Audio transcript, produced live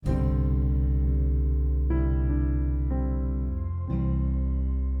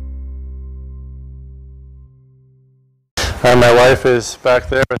My wife is back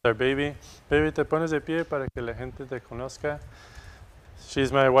there with our baby. Baby, te pones de pie para que la gente te conozca.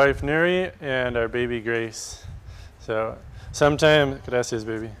 She's my wife, Neri, and our baby, Grace. So sometimes, gracias,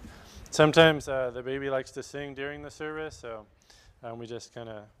 baby. Sometimes the baby likes to sing during the service, so we just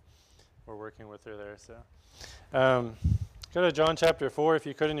we're working with her there. So go to John chapter 4, if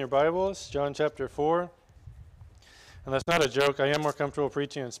you could, in your Bibles. John chapter 4. And that's not a joke. I am more comfortable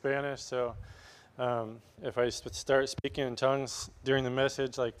preaching in Spanish, so if I start speaking in tongues during the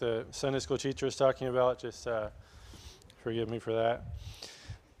message, like the Sunday school teacher was talking about, just forgive me for that.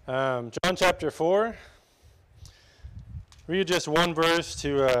 John chapter 4. Read just one verse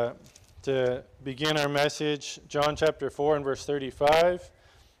to begin our message. John chapter 4 and verse 35.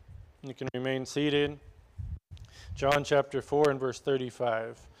 You can remain seated. John chapter 4 and verse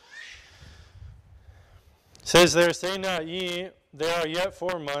 35. It says there, "Say not ye, there are yet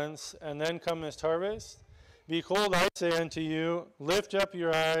 4 months, and then cometh harvest? Behold, I say unto you, lift up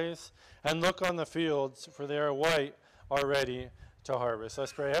your eyes, and look on the fields, for they are white already to harvest."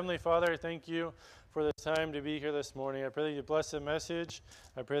 Let's pray. Heavenly Father, I thank you for this time to be here this morning. I pray that you bless the message.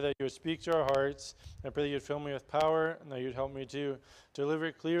 I pray that you would speak to our hearts. I pray that you'd fill me with power, and that you'd help me to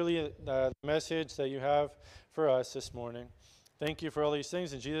deliver clearly the message that you have for us this morning. Thank you for all these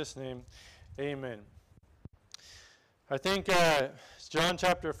things. In Jesus' name, amen. I think John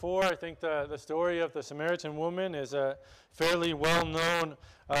chapter 4, I think the story of the Samaritan woman is a fairly well-known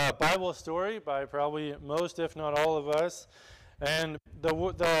Bible story by probably most, if not all of us. And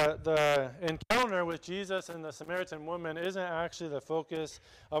the encounter with Jesus and the Samaritan woman isn't actually the focus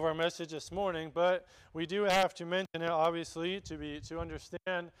of our message this morning, but we do have to mention it, obviously, to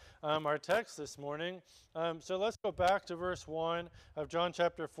understand our text this morning. So let's go back to verse 1 of John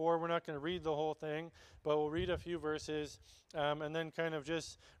chapter 4. We're not going to read the whole thing, but we'll read a few verses and then kind of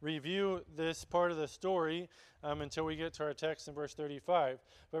just review this part of the story until we get to our text in verse 35.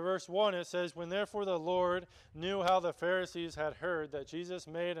 But verse 1, it says, "When therefore the Lord knew how the Pharisees had heard that Jesus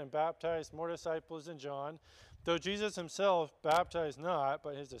made and baptized more disciples than John, though Jesus himself baptized not,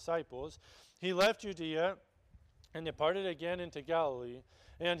 but his disciples, he left Judea and departed again into Galilee,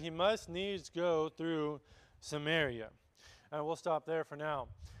 and he must needs go through Samaria." And we'll stop there for now.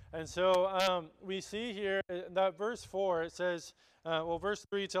 And so we see here that verse 4, it says, verse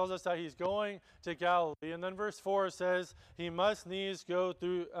 3 tells us that he's going to Galilee, and then verse 4 says he must needs go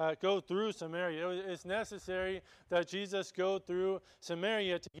through Samaria. It's necessary that Jesus go through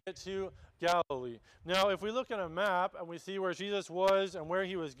Samaria to get to Galilee. Now, if we look at a map and we see where Jesus was and where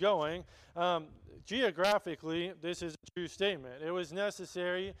he was going, geographically, this is a true statement. It was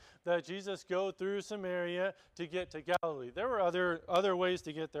necessary that Jesus go through Samaria to get to Galilee. There were other ways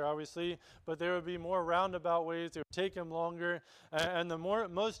to get there, obviously, but there would be more roundabout ways. It would take him longer, and the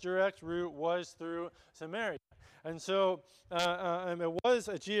most direct route was through Samaria. And so it was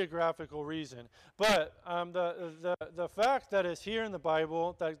a geographical reason. But the fact that is here in the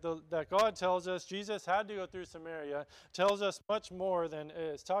Bible, that God tells us Jesus had to go through Samaria, tells us much more than,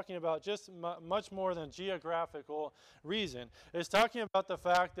 it's talking about just much more than geographical reason. It's talking about the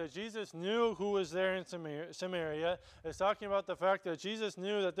fact that Jesus knew who was there in Samaria. It's talking about the fact that Jesus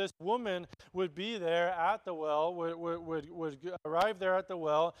knew that this woman would be there at the well, would arrive there at the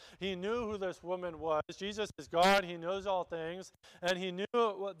well. He knew who this woman was. Jesus is God. He knows all things, and he knew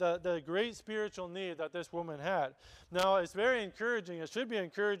the great spiritual need that this woman had. Now, it's very encouraging. It should be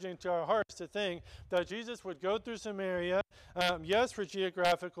encouraging to our hearts to think that Jesus would go through Samaria, yes, for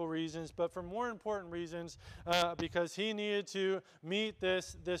geographical reasons, but for more important reasons, because he needed to meet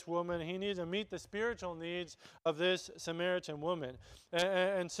this woman. He needed to meet the spiritual needs of this Samaritan woman.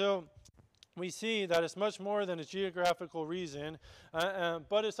 And so we see that it's much more than a geographical reason,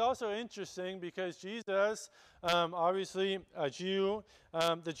 but it's also interesting because Jesus, obviously a Jew,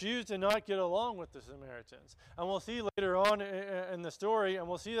 the Jews did not get along with the Samaritans. And we'll see later on in the story, and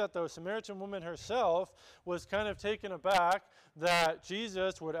we'll see that the Samaritan woman herself was kind of taken aback that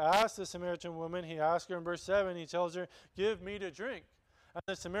Jesus would ask the Samaritan woman. He asked her in verse 7, he tells her, "Give me to drink." And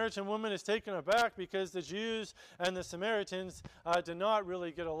the Samaritan woman is taken aback because the Jews and the Samaritans did not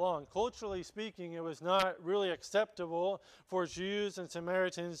really get along. Culturally speaking, it was not really acceptable for Jews and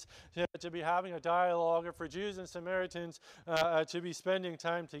Samaritans to be having a dialogue, or for Jews and Samaritans to be spending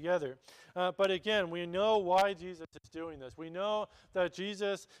time together. But again, we know why Jesus is doing this. We know that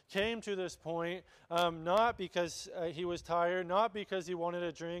Jesus came to this point not because he was tired, not because he wanted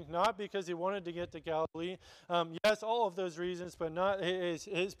a drink, not because he wanted to get to Galilee. Yes, all of those reasons, but not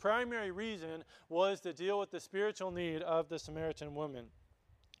his primary reason was to deal with the spiritual need of the Samaritan woman.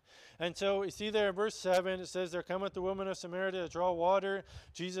 And so we see there in verse 7, it says, there cometh the woman of Samaria to draw water.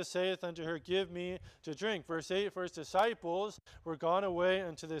 Jesus saith unto her, give me to drink. Verse 8, for his disciples were gone away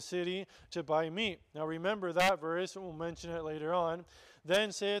into the city to buy meat. Now remember that verse, we'll mention it later on.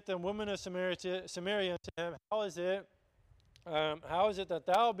 Then saith the woman of Samaria unto him, how is it that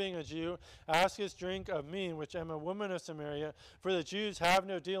thou, being a Jew, askest drink of me, which am a woman of Samaria? For the Jews have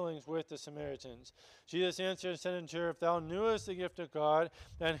no dealings with the Samaritans. Jesus answered and said unto her, if thou knewest the gift of God,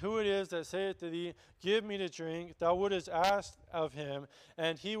 and who it is that saith to thee, give me to drink, thou wouldest ask of him,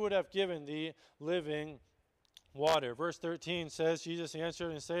 and he would have given thee living water. Verse 13 says, Jesus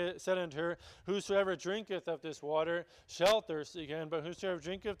answered and said unto her, whosoever drinketh of this water shall thirst again, but whosoever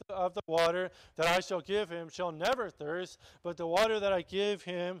drinketh of the water that I shall give him shall never thirst, but the water that I give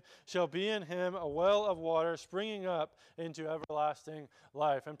him shall be in him a well of water springing up into everlasting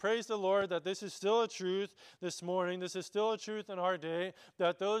life. And praise the Lord that this is still a truth this morning. This is still a truth in our day,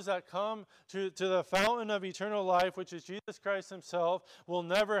 that those that come to the fountain of eternal life, which is Jesus Christ himself, will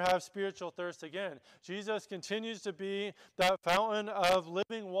never have spiritual thirst again. Jesus continues to be that fountain of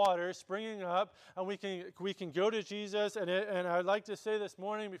living water springing up, and we can go to Jesus. And I'd like to say this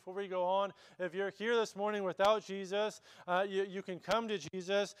morning, before we go on, if you're here this morning without Jesus, you can come to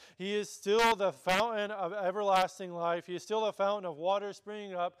Jesus. He is still the fountain of everlasting life. He is still a fountain of water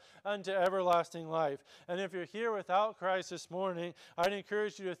springing up unto everlasting life. And if you're here without Christ this morning, I'd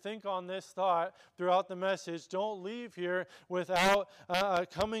encourage you to think on this thought throughout the message. Don't leave here without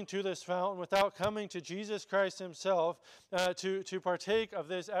coming to this fountain, without coming to Jesus Christ himself to partake of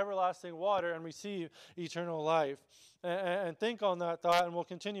this everlasting water and receive eternal life. And think on that thought, and we'll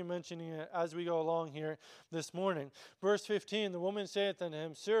continue mentioning it as we go along here this morning. Verse 15, the woman saith unto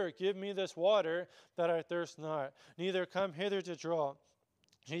him, Sir, give me this water that I thirst not, neither come hither to draw.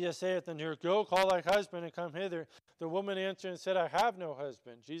 Jesus saith unto her, Go, call thy husband, and come hither. The woman answered and said, I have no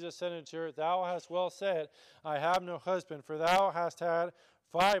husband. Jesus said unto her, Thou hast well said, I have no husband, for thou hast had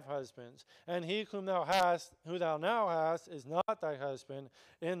 5 husbands, and he who thou now hast, is not thy husband.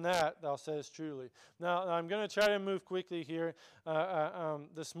 In that thou sayest truly. Now I'm going to try to move quickly here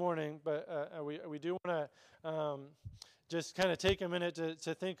this morning, but we do want to just kind of take a minute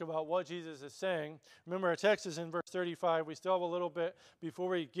to think about what Jesus is saying. Remember, our text is in verse 35. We still have a little bit before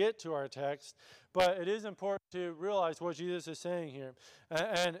we get to our text, but it is important to realize what Jesus is saying here.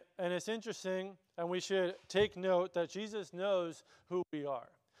 And it's interesting, and we should take note that Jesus knows who we are.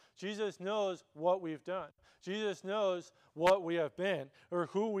 Jesus knows what we've done. Jesus knows what we have been, or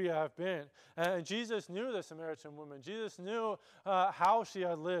who we have been. And Jesus knew the Samaritan woman. Jesus knew how she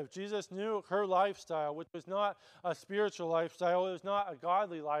had lived. Jesus knew her lifestyle, which was not a spiritual lifestyle. It was not a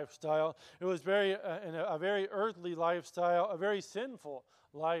godly lifestyle. It was a very earthly lifestyle, a very sinful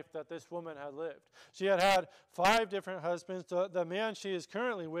life that this woman had lived. She had had 5 different husbands. The man she is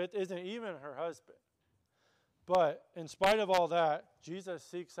currently with isn't even her husband. But in spite of all that, Jesus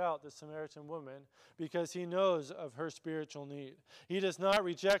seeks out the Samaritan woman because he knows of her spiritual need. He does not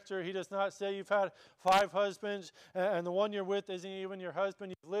reject her. He does not say, you've had 5 husbands and the one you're with isn't even your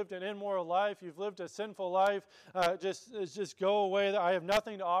husband. You've lived an immoral life. You've lived a sinful life. Just go away. I have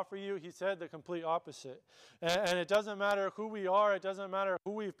nothing to offer you. He said the complete opposite. And it doesn't matter who we are. It doesn't matter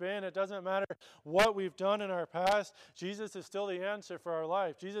who we've been. It doesn't matter what we've done in our past. Jesus is still the answer for our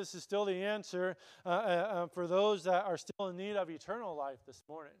life. Jesus is still the answer for those that are still in need of eternal life this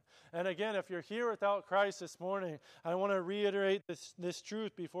morning. And again, if you're here without Christ this morning, I want to reiterate this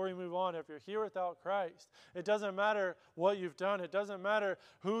truth before we move on. If you're here without Christ, it doesn't matter what you've done. It doesn't matter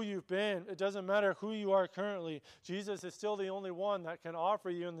who you've been. It doesn't matter who you are currently. Jesus is still the only one that can offer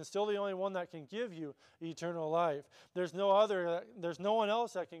you, and still the only one that can give you eternal life. There's no one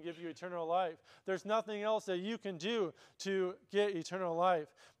else that can give you eternal life. There's nothing else that you can do to get eternal life.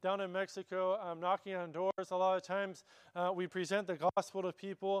 Down in Mexico, I'm knocking on doors. A lot of times we present the gospel to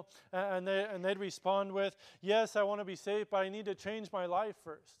people, and they'd respond with, yes, I want to be saved, but I need to change my life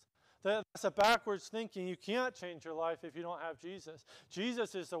first. That's a backwards thinking. You can't change your life if you don't have Jesus.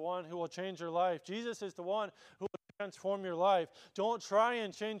 Jesus is the one who will change your life. Jesus is the one who will transform your life. Don't try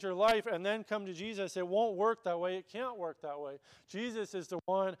and change your life and then come to Jesus. It won't work that way. It can't work that way. Jesus is the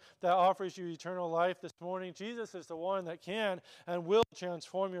one that offers you eternal life this morning. Jesus is the one that can and will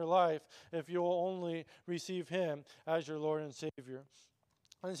transform your life if you will only receive him as your Lord and Savior.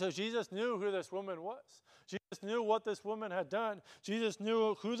 And so Jesus knew who this woman was. Jesus knew what this woman had done. Jesus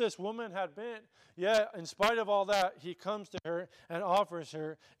knew who this woman had been. Yet, in spite of all that, he comes to her and offers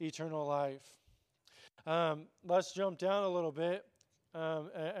her eternal life. Let's jump down a little bit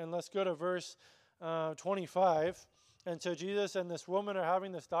and let's go to verse 25. And so Jesus and this woman are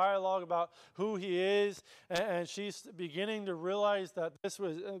having this dialogue about who he is, and she's beginning to realize that this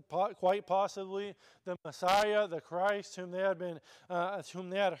was quite possibly the Messiah, the Christ, whom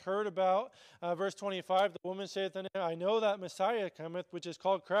they had heard about. Verse 25, the woman saith unto him, I know that Messiah cometh, which is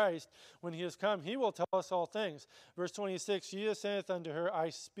called Christ. When he is come, he will tell us all things. Verse 26, Jesus saith unto her, I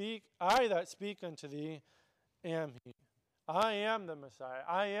that speak unto thee am he. I am the Messiah.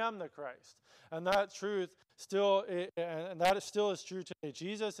 I am the Christ. And that truth still is true today.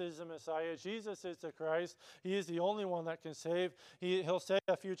 Jesus is the Messiah. Jesus is the Christ. He is the only one that can save. He'll say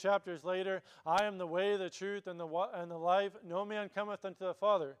a few chapters later, I am the way, the truth, and the life. No man cometh unto the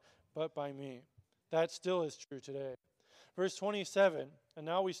Father but by me. That still is true today. Verse 27, and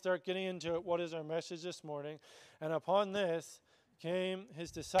now we start getting into what is our message this morning. And upon this came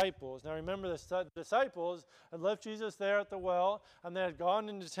his disciples. Now remember, the disciples had left Jesus there at the well, and they had gone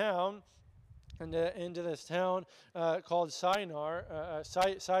into town, into this town called Sychar,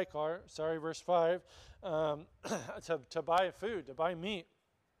 verse 5, to buy food, to buy meat.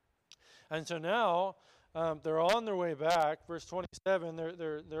 And so now they're on their way back. Verse 27,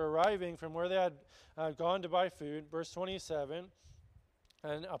 they're arriving from where they had gone to buy food. Verse 27,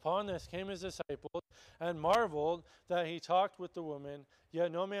 and upon this came his disciples, and marveled that he talked with the woman.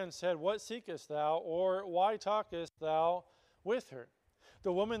 Yet no man said, What seekest thou? Or why talkest thou with her?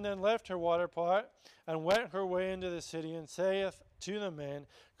 The woman then left her water pot, and went her way into the city, and saith to the men,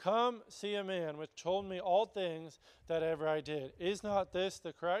 Come, see a man which told me all things that ever I did. Is not this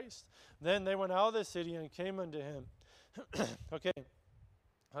the Christ? Then they went out of the city, and came unto him. Okay,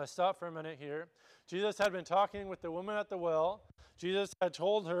 let's stop for a minute here. Jesus had been talking with the woman at the well. Jesus had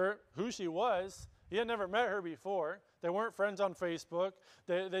told her who she was. He had never met her before. They weren't friends on Facebook.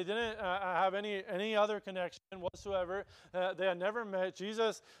 They didn't have any other connection whatsoever. They had never met.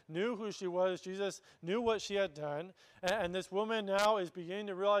 Jesus knew who she was. Jesus knew what she had done. And this woman now is beginning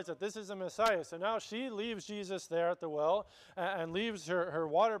to realize that this is the Messiah. So now she leaves Jesus there at the well and leaves her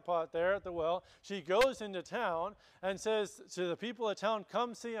water pot there at the well. She goes into town and says to the people of town,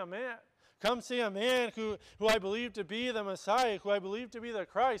 Come see a man. Come see a man who I believe to be the Messiah, who I believe to be the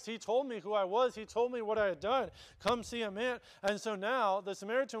Christ. He told me who I was. He told me what I had done. Come see a man. And so now the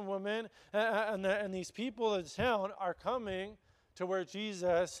Samaritan woman and these people of the town are coming to where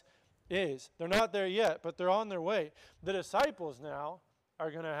Jesus is. They're not there yet, but they're on their way. The disciples now are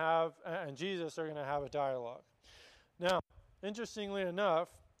going to have, and Jesus are going to have a dialogue. Now, interestingly enough,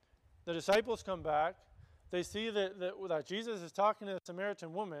 the disciples come back. They see that Jesus is talking to the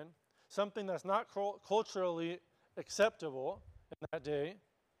Samaritan woman, something that's not culturally acceptable in that day.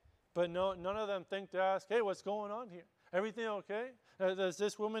 But none of them think to ask, hey, what's going on here? Everything okay? Does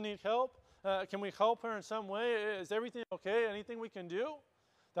this woman need help? Can we help her in some way? Is everything okay? Anything we can do?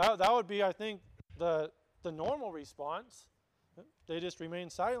 That would be, I think, the normal response. They just remain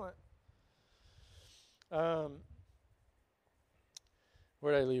silent. Where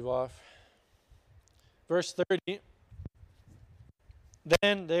did I leave off? Verse 30.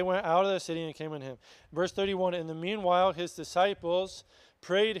 Then they went out of the city and came unto him. Verse 31, in the meanwhile his disciples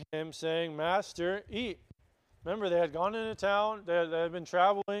prayed him, saying, Master, eat. Remember, they had gone into town. They had been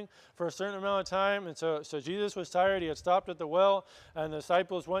traveling for a certain amount of time. And so Jesus was tired. He had stopped at the well, and the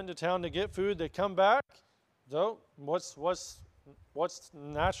disciples went into town to get food. They come back. So what's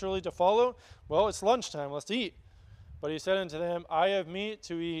naturally to follow? Well, it's lunchtime. Let's eat. But he said unto them, I have meat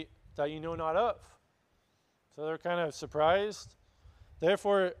to eat that ye know not of. So they're kind of surprised.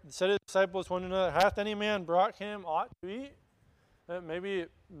 Therefore said his disciples one to another, Hath any man brought him aught to eat? Maybe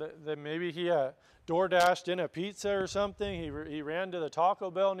he door dashed in a pizza or something. He ran to the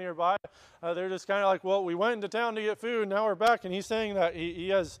Taco Bell nearby. They're just kind of like, well, we went into town to get food. Now we're back, and he's saying that he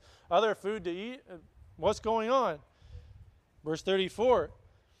has other food to eat. What's going on? Verse 34.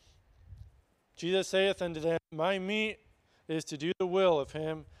 Jesus saith unto them, My meat is to do the will of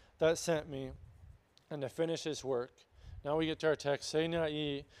him that sent me, and to finish his work. Now we get to our text. Say not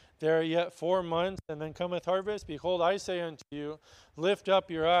ye, there are yet 4 months, and then cometh harvest? Behold, I say unto you, lift up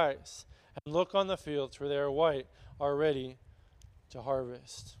your eyes, and look on the fields, for they are white, already to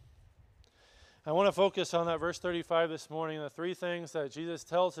harvest. I want to focus on that verse 35 this morning, the 3 things that Jesus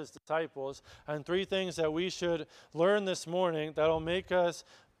tells his disciples, and 3 things that we should learn this morning that will make us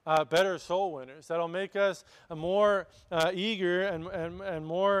better soul winners, that'll make us more eager and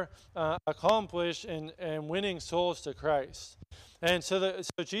more accomplished in winning souls to Christ. And so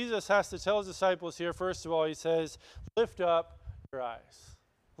Jesus has to tell his disciples here, first of all, he says, lift up your eyes.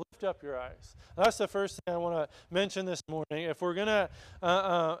 Lift up your eyes. That's the first thing I want to mention this morning. If we're gonna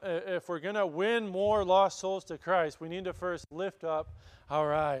win more lost souls to Christ, we need to first lift up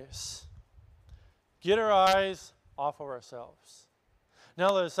our eyes. Get our eyes off of ourselves.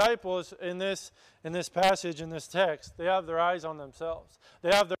 Now the disciples in this passage, in this text, they have their eyes on themselves.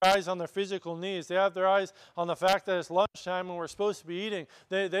 They have their eyes on their physical needs. They have their eyes on the fact that it's lunchtime and we're supposed to be eating.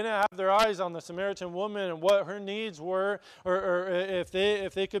 They didn't have their eyes on the Samaritan woman and what her needs were, or if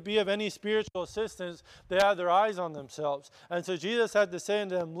they could be of any spiritual assistance. They had their eyes on themselves. And so Jesus had to say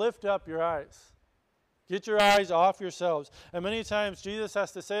unto them, lift up your eyes. Get your eyes off yourselves. And many times Jesus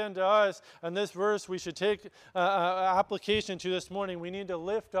has to say unto us, and this verse we should take application to this morning, we need to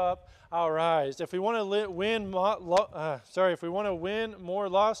lift up our eyes. If we want to win more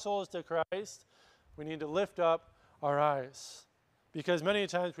lost souls to Christ, we need to lift up our eyes. Because many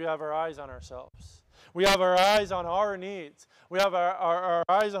times we have our eyes on ourselves. We have our eyes on our needs. We have our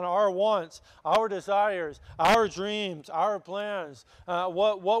eyes on our wants, our desires, our dreams, our plans,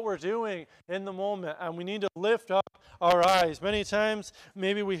 what we're doing in the moment. And we need to lift up our eyes. Many times,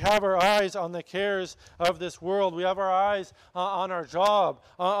 maybe we have our eyes on the cares of this world. We have our eyes on our job,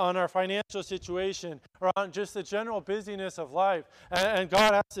 on our financial situation, or on just the general busyness of life. And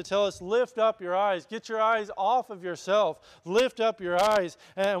God has to tell us, lift up your eyes. Get your eyes off of yourself. Lift up your eyes.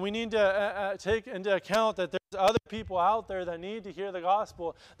 And we need to take into account that there's other people out there that need to hear the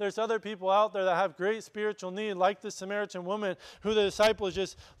gospel. There's other people out there that have great spiritual need, like the Samaritan woman, who the disciples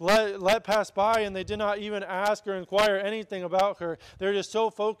just let pass by, and they did not even ask or inquire anything about her. They're just so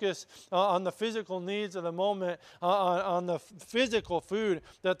focused on the physical needs of the moment, on the physical food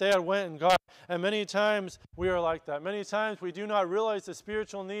that they had went and got. And many times we are like that. Many times we do not realize the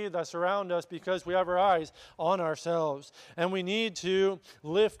spiritual need that surrounds us because we have our eyes on ourselves. And we need to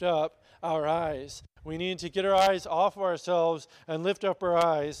lift up our eyes. We need to get our eyes off of ourselves and lift up our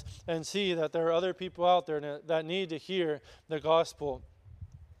eyes and see that there are other people out there that need to hear the gospel.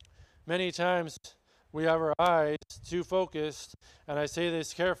 Many times we have our eyes too focused, and I say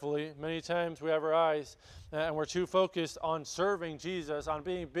this carefully, many times we have our eyes and we're too focused on serving Jesus, on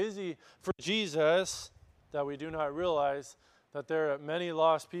being busy for Jesus, that we do not realize that there are many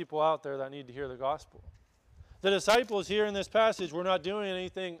lost people out there that need to hear the gospel. The disciples here in this passage were not doing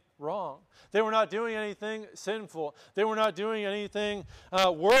anything wrong. They were not doing anything sinful. They were not doing anything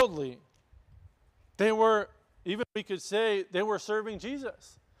worldly. They were, even we could say, they were serving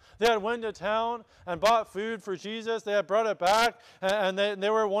Jesus. They had went to town and bought food for Jesus. They had brought it back, and they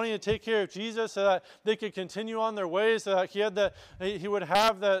were wanting to take care of Jesus so that they could continue on their way, so that he would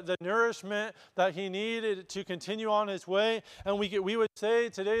have the nourishment that he needed to continue on his way. And we would say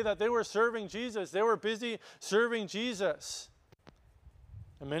today that they were serving Jesus. They were busy serving Jesus.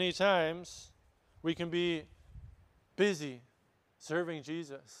 And many times we can be busy serving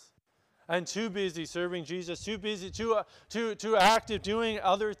Jesus. And too busy serving Jesus, too busy, too active doing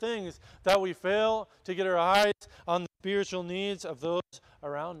other things, that we fail to get our eyes on the spiritual needs of those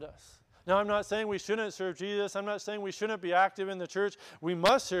around us. Now, I'm not saying we shouldn't serve Jesus. I'm not saying we shouldn't be active in the church. We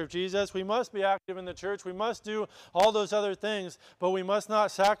must serve Jesus. We must be active in the church. We must do all those other things, but we must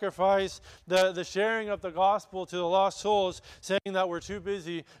not sacrifice the sharing of the gospel to the lost souls, saying that we're too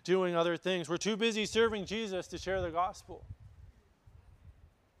busy doing other things. We're too busy serving Jesus to share the gospel.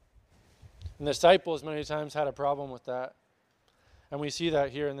 And the disciples many times had a problem with that. And we see that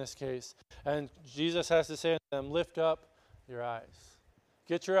here in this case. And Jesus has to say to them, lift up your eyes.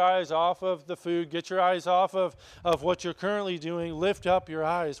 Get your eyes off of the food. Get your eyes off of what you're currently doing. Lift up your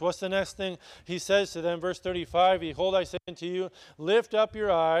eyes. What's the next thing he says to them? Verse 35, behold, I say unto you, lift up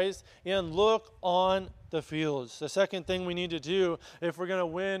your eyes and look on the fields. The second thing we need to do if we're going to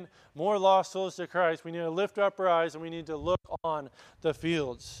win more lost souls to Christ, we need to lift up our eyes and we need to look on the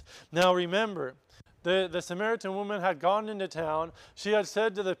fields. Now remember, the Samaritan woman had gone into town. She had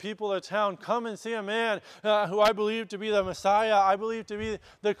said to the people of town, come and see a man who I believe to be the Messiah. I believe to be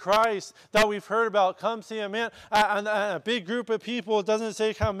the Christ that we've heard about. Come see a man. And a big group of people, it doesn't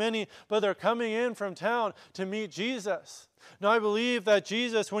say how many, but they're coming in from town to meet Jesus. Now, I believe that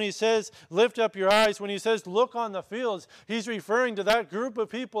Jesus, when he says, lift up your eyes, when he says, look on the fields, he's referring to that group of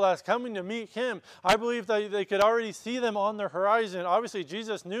people that's coming to meet him. I believe that they could already see them on the horizon. Obviously,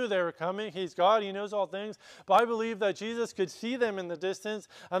 Jesus knew they were coming. He's God. He knows all things. But I believe that Jesus could see them in the distance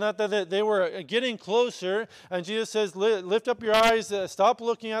and that they were getting closer. And Jesus says, lift up your eyes. Stop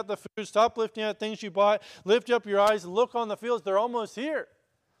looking at the food. Stop looking at things you bought. Lift up your eyes. Look on the fields. They're almost here.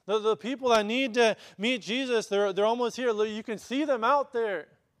 The people that need to meet Jesus, they're almost here. You can see them out there.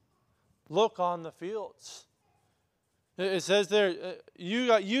 Look on the fields. It says there,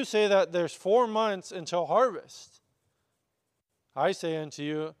 you say that there's 4 months until harvest. I say unto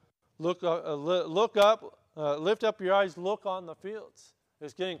you, look up, lift up your eyes, look on the fields.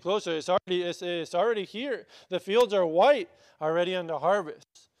 It's getting closer. It's already here. The fields are white already unto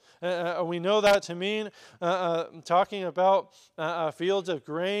harvest. We know that to mean talking about fields of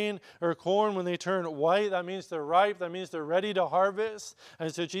grain or corn when they turn white. That means they're ripe. That means they're ready to harvest.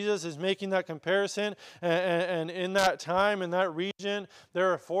 And so Jesus is making that comparison. And in that time, in that region,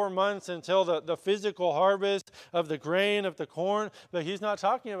 there are 4 months until the physical harvest of the grain, of the corn. But he's not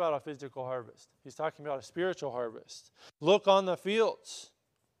talking about a physical harvest. He's talking about a spiritual harvest. Look on the fields.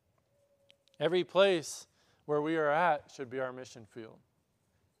 Every place where we are at should be our mission field.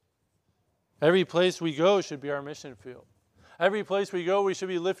 Every place we go should be our mission field. Every place we go, we should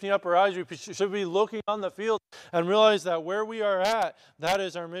be lifting up our eyes. We should be looking on the field and realize that where we are at, that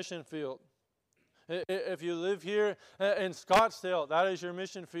is our mission field. If you live here in Scottsdale, that is your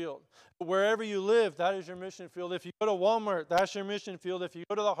mission field. Wherever you live, that is your mission field. If you go to Walmart, that's your mission field. If you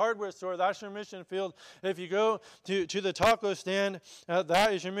go to the hardware store, that's your mission field. If you go to the taco stand,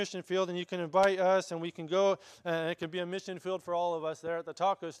 that is your mission field. And you can invite us and we can go. And it can be a mission field for all of us there at the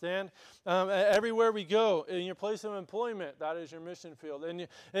taco stand. Everywhere we go, in your place of employment, that is your mission field. And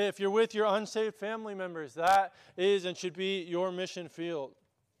if you're with your unsaved family members, that is and should be your mission field.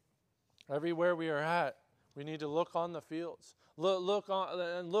 Everywhere we are at, we need to look on the fields. Look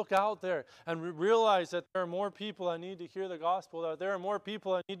out there and realize that there are more people that need to hear the gospel, that there are more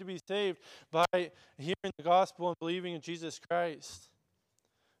people that need to be saved by hearing the gospel and believing in Jesus Christ.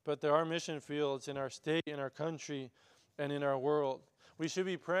 But there are mission fields in our state, in our country, and in our world. We should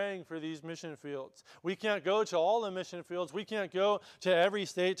be praying for these mission fields. We can't go to all the mission fields. We can't go to every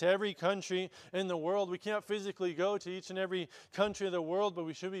state, to every country in the world. We can't physically go to each and every country of the world, but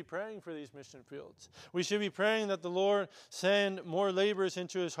we should be praying for these mission fields. We should be praying that the Lord send more laborers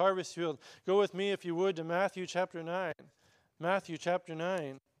into his harvest field. Go with me, if you would, to Matthew chapter 9. Matthew chapter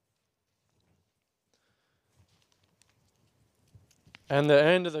 9. And the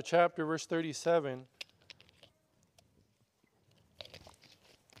end of the chapter, verse 37.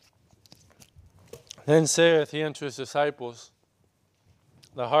 Then saith he unto his disciples,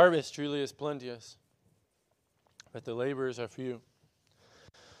 the harvest truly is plenteous, but the laborers are few.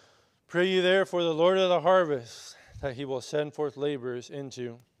 Pray ye therefore the Lord of the harvest, that he will send forth laborers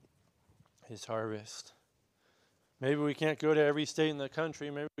into his harvest. Maybe we can't go to every state in the country.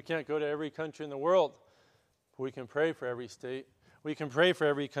 Maybe we can't go to every country in the world. But we can pray for every state. We can pray for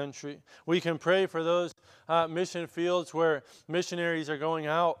every country. We can pray for those mission fields where missionaries are going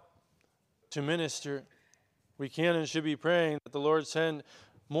out to minister. We can and should be praying that the Lord send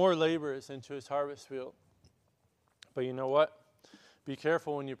more laborers into his harvest field. But you know what? Be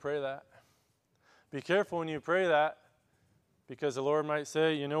careful when you pray that. Be careful when you pray that, because the Lord might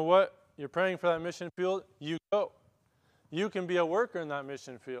say, you know what? You're praying for that mission field, you go. You can be a worker in that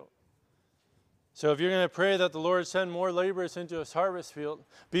mission field. So if you're going to pray that the Lord send more laborers into his harvest field,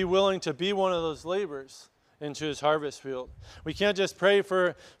 be willing to be one of those laborers into his harvest field. We can't just pray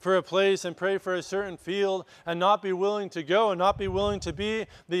for a place and pray for a certain field and not be willing to go and not be willing to be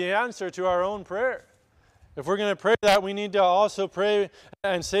the answer to our own prayer. If we're going to pray that, we need to also pray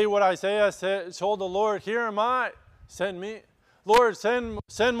and say what Isaiah told the Lord, here am I, send me. Lord,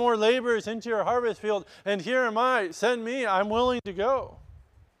 send more laborers into your harvest field, and here am I, send me, I'm willing to go.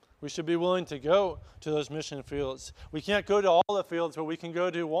 We should be willing to go to those mission fields. We can't go to all the fields, but we can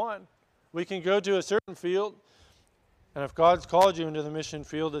go to one. We can go to a certain field, and if God's called you into the mission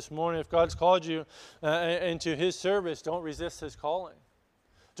field this morning, if God's called you into his service, don't resist his calling.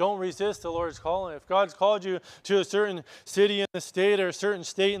 Don't resist the Lord's calling. If God's called you to a certain city in the state or a certain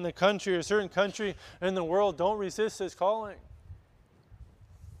state in the country or a certain country in the world, don't resist his calling.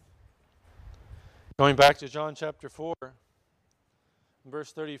 Going back to John chapter 4,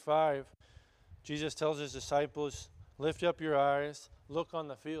 verse 35, Jesus tells his disciples, lift up your eyes, look on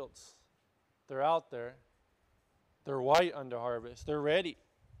the fields. They're out there. They're white unto harvest. They're ready.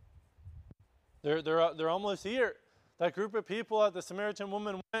 They're almost here. That group of people that the Samaritan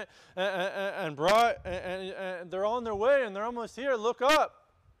woman went and brought, and they're on their way, and they're almost here. Look up.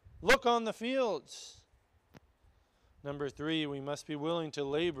 Look on the fields. Number 3, we must be willing to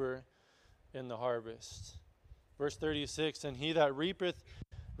labor in the harvest. Verse 36, and he that reapeth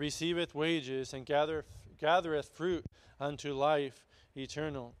receiveth wages, and gathereth fruit unto life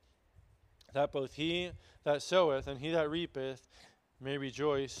eternal, that both he that soweth and he that reapeth may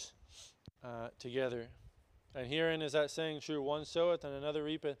rejoice together. And herein is that saying true, one soweth and another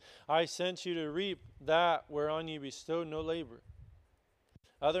reapeth. I sent you to reap that whereon ye bestowed no labor.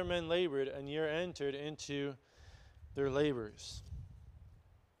 Other men labored, and ye are entered into their labors.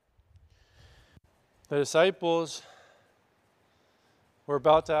 The disciples were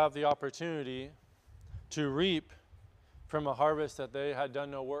about to have the opportunity to reap from a harvest that they had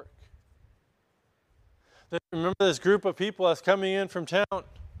done no work. Remember this group of people that's coming in from town.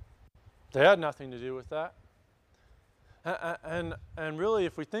 They had nothing to do with that. And really,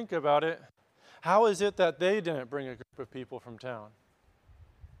 if we think about it, how is it that they didn't bring a group of people from town?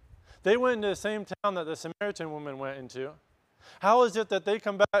 They went into the same town that the Samaritan woman went into. How is it that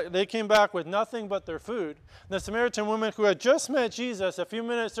they came back with nothing but their food? The Samaritan woman who had just met Jesus a few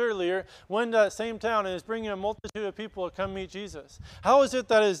minutes earlier went to that same town and is bringing a multitude of people to come meet Jesus. How is it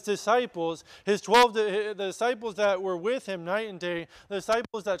that his disciples, the disciples that were with him night and day, the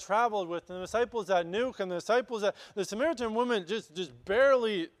disciples that traveled with him, the disciples that knew him, the Samaritan woman just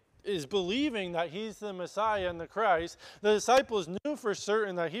barely is believing that he's the Messiah and the Christ. The disciples knew for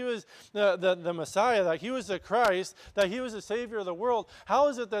certain that he was the Messiah, that he was the Christ, that he was the Savior of the world. How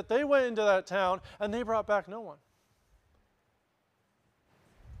is it that they went into that town and they brought back no one?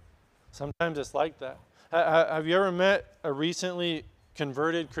 Sometimes it's like that. Have you ever met a recently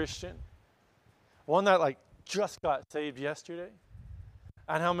converted Christian? One that just got saved yesterday?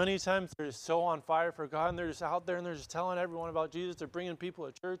 And how many times they're just so on fire for God, and they're just out there and they're just telling everyone about Jesus. They're bringing people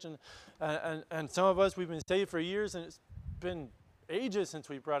to church, and some of us, we've been saved for years, and it's been ages since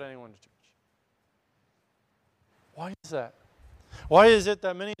we brought anyone to church. Why is that? Why is it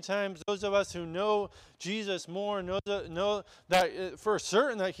that many times those of us who know Jesus more know that for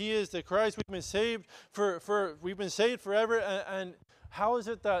certain that He is the Christ, we've been saved we've been saved forever, and how is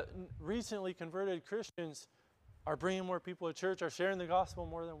it that recently converted Christians are bringing more people to church, are sharing the gospel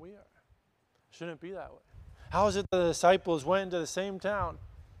more than we are? Shouldn't be that way. How is it that the disciples went into the same town,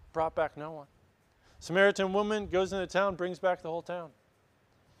 brought back no one? Samaritan woman goes into town, brings back the whole town.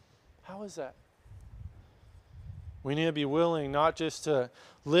 How is that? We need to be willing not just to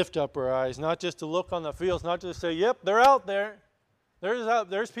lift up our eyes, not just to look on the fields, not just to say, yep, they're out there.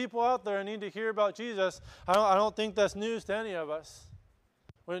 There's people out there who need to hear about Jesus. I don't think that's news to any of us.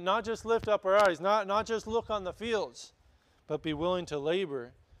 We not just lift up our eyes, not just look on the fields, but be willing to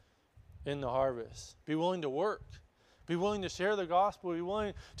labor in the harvest. Be willing to work. Be willing to share the gospel. Be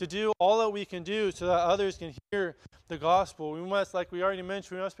willing to do all that we can do so that others can hear the gospel. We must, like we already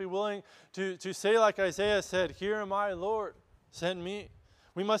mentioned, we must be willing to say like Isaiah said, "Here am I, Lord, send me."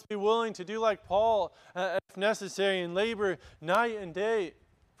 We must be willing to do like Paul, if necessary, and labor night and day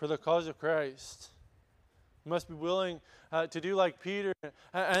for the cause of Christ. We must be willing to do like Peter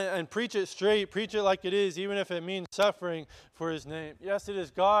and preach it straight, preach it like it is, even if it means suffering for His name. Yes, it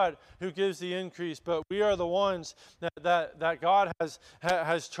is God who gives the increase, but we are the ones that God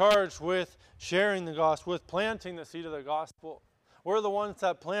has charged with sharing the gospel, with planting the seed of the gospel. We're the ones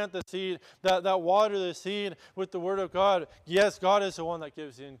that plant the seed, that water the seed with the Word of God. Yes, God is the one that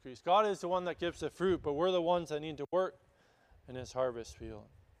gives the increase. God is the one that gives the fruit, but we're the ones that need to work in His harvest field.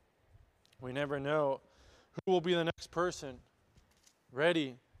 We never know who will be the next person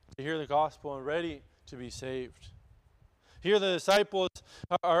ready to hear the gospel and ready to be saved. Here the disciples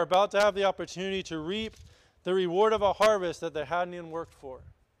are about to have the opportunity to reap the reward of a harvest that they hadn't even worked for.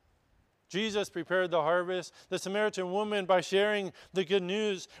 Jesus prepared the harvest. The Samaritan woman, by sharing the good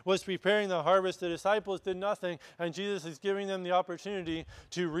news, was preparing the harvest. The disciples did nothing, and Jesus is giving them the opportunity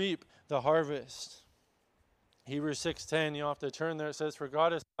to reap the harvest. Hebrews 6:10, you have to turn there. It says, "For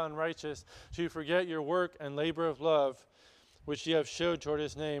God is not unrighteous to forget your work and labor of love, which ye have showed toward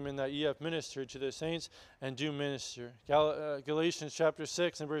His name, in that ye have ministered to the saints and do minister." Galatians chapter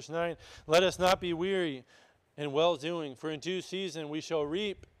 6 and verse 9, "Let us not be weary in well-doing, for in due season we shall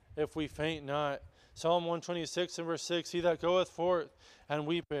reap if we faint not." Psalm 126 and verse 6, "He that goeth forth and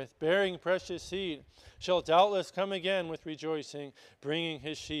weepeth, bearing precious seed, shall doubtless come again with rejoicing, bringing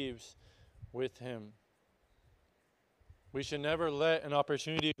his sheaves with him." We should never let an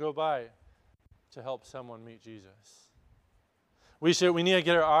opportunity go by to help someone meet Jesus. We need to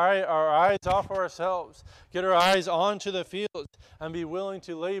get our eyes off ourselves, get our eyes onto the fields, and be willing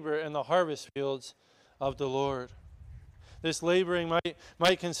to labor in the harvest fields of the Lord. This laboring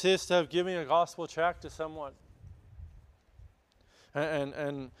might consist of giving a gospel tract to someone.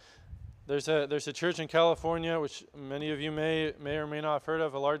 And there's a church in California, which many of you may or may not have heard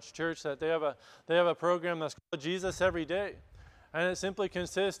of, a large church, that they have a program that's called Jesus Every Day. And it simply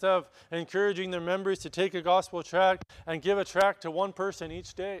consists of encouraging their members to take a gospel tract and give a tract to one person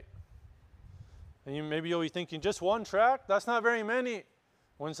each day. And maybe you'll be thinking, just one tract? That's not very many.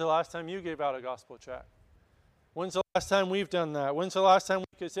 When's the last time you gave out a gospel tract? When's the last time we've done that? When's the last time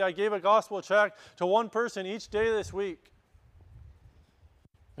we could say, I gave a gospel tract to one person each day this week?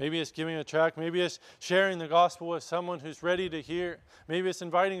 Maybe it's giving a tract. Maybe it's sharing the gospel with someone who's ready to hear. Maybe it's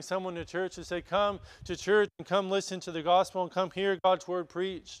inviting someone to church to say, come to church and come listen to the gospel and come hear God's word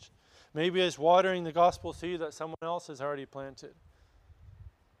preached. Maybe it's watering the gospel seed that someone else has already planted.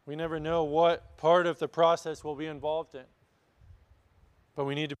 We never know what part of the process we'll be involved in. But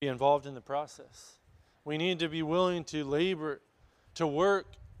we need to be involved in the process. We need to be willing to labor, to work,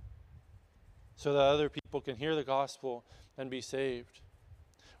 so that other people can hear the gospel and be saved.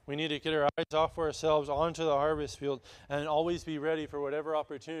 We need to get our eyes off ourselves onto the harvest field and always be ready for whatever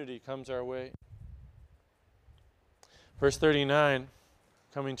opportunity comes our way. Verse 39,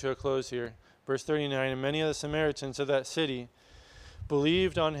 coming to a close here. Verse 39, and many of the Samaritans of that city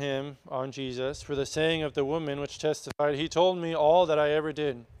believed on him, on Jesus, for the saying of the woman which testified, he told me all that I ever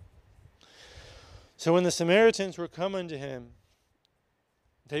did. So when the Samaritans were come unto him,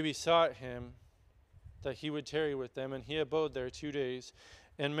 they besought him that he would tarry with them, and he abode there 2 days.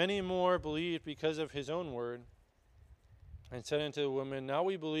 And many more believed because of his own word, and said unto the woman, now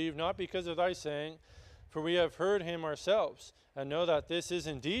we believe, not because of thy saying, for we have heard him ourselves, and know that this is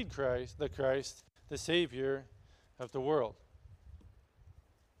indeed Christ, the Savior of the world.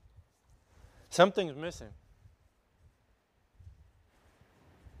 Something's missing.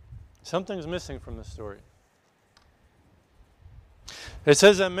 Something's missing from the story. It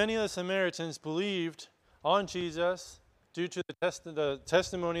says that many of the Samaritans believed on Jesus due to the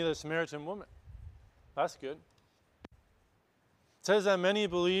testimony of the Samaritan woman. That's good. It says that many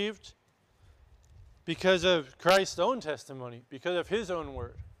believed because of Christ's own testimony, because of his own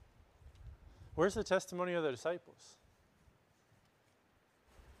word. Where's the testimony of the disciples?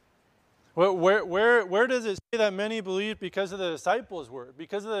 Where does it say that many believed because of the disciples' word,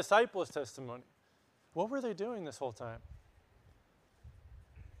 because of the disciples' testimony? What were they doing this whole time?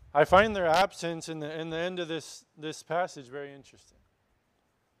 I find their absence in the end of this passage very interesting.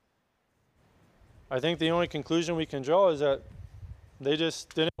 I think the only conclusion we can draw is that they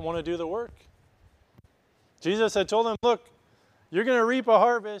just didn't want to do the work. Jesus had told them, look, you're going to reap a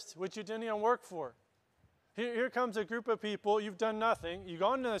harvest which you didn't even work for. Here comes a group of people. You've done nothing. You've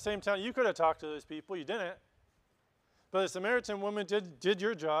gone to the same town. You could have talked to those people. You didn't. But the Samaritan woman did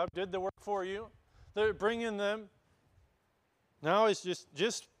your job, did the work for you. They're bringing them. Now it's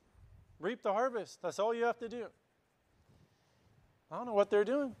just reap the harvest. That's all you have to do. I don't know what they're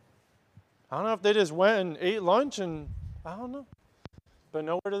doing. I don't know if they just went and ate lunch, and I don't know. But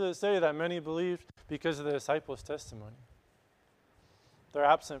nowhere does it say that many believed because of the disciples' testimony. They're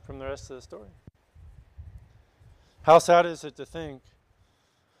absent from the rest of the story. How sad is it to think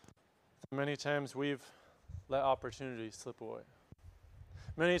that many times we've let opportunities slip away.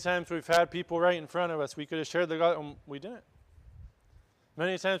 Many times we've had people right in front of us. We could have shared the gospel, and we didn't.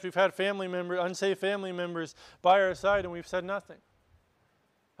 Many times we've had unsafe family members by our side, and we've said nothing.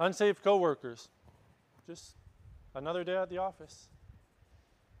 Unsafe coworkers, just another day at the office.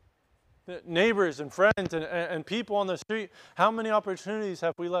 Neighbors and friends and people on the street, how many opportunities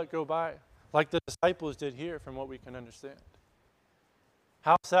have we let go by? Like the disciples did here, from what we can understand.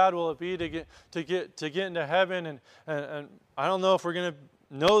 How sad will it be to get into heaven? And I don't know if we're going to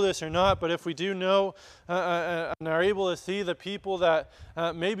know this or not, but if we do know and are able to see the people that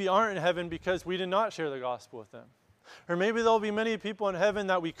maybe aren't in heaven because we did not share the gospel with them. Or maybe there'll be many people in heaven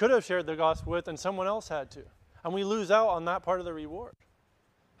that we could have shared the gospel with and someone else had to. And we lose out on that part of the reward.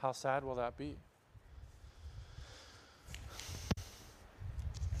 How sad will that be?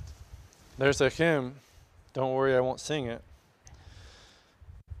 There's a hymn, don't worry, I won't sing it,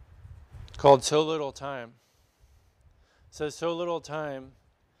 called So Little Time. It says, so little time,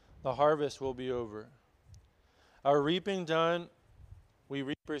 the harvest will be over. Our reaping done, we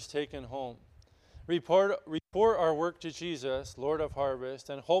reapers taken home. Report our work to Jesus, Lord of harvest,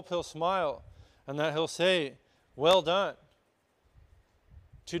 and hope he'll smile and that he'll say, well done.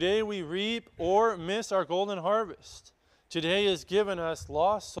 Today we reap or miss our golden harvest. Today is given us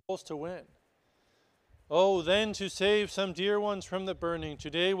lost souls to win. Oh, then to save some dear ones from the burning,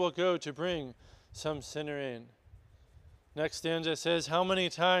 today we'll go to bring some sinner in. Next stanza says, how many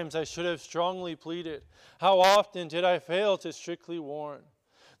times I should have strongly pleaded. How often did I fail to strictly warn?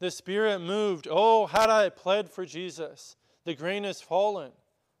 The Spirit moved. Oh, had I pled for Jesus. The grain is fallen.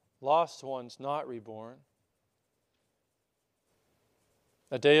 Lost ones not reborn.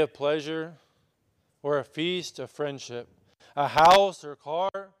 A day of pleasure or a feast of friendship. A house or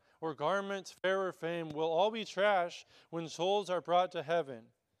car or garments fair or fame will all be trash when souls are brought to heaven.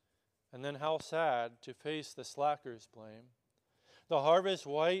 And then how sad to face the slacker's blame. The harvest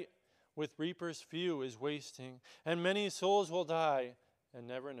white with reapers few is wasting, and many souls will die and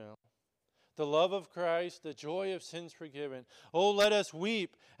never know. The love of Christ, the joy of sins forgiven. Oh, let us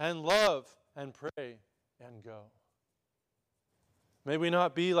weep and love and pray and go. May we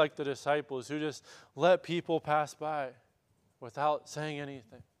not be like the disciples who just let people pass by without saying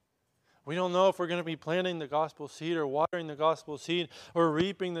anything. We don't know if we're going to be planting the gospel seed or watering the gospel seed or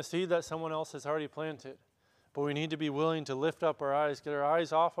reaping the seed that someone else has already planted. But we need to be willing to lift up our eyes, get our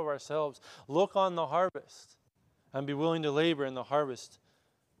eyes off of ourselves, look on the harvest, and be willing to labor in the harvest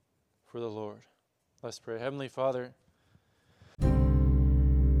for the Lord. Let's pray. Heavenly Father,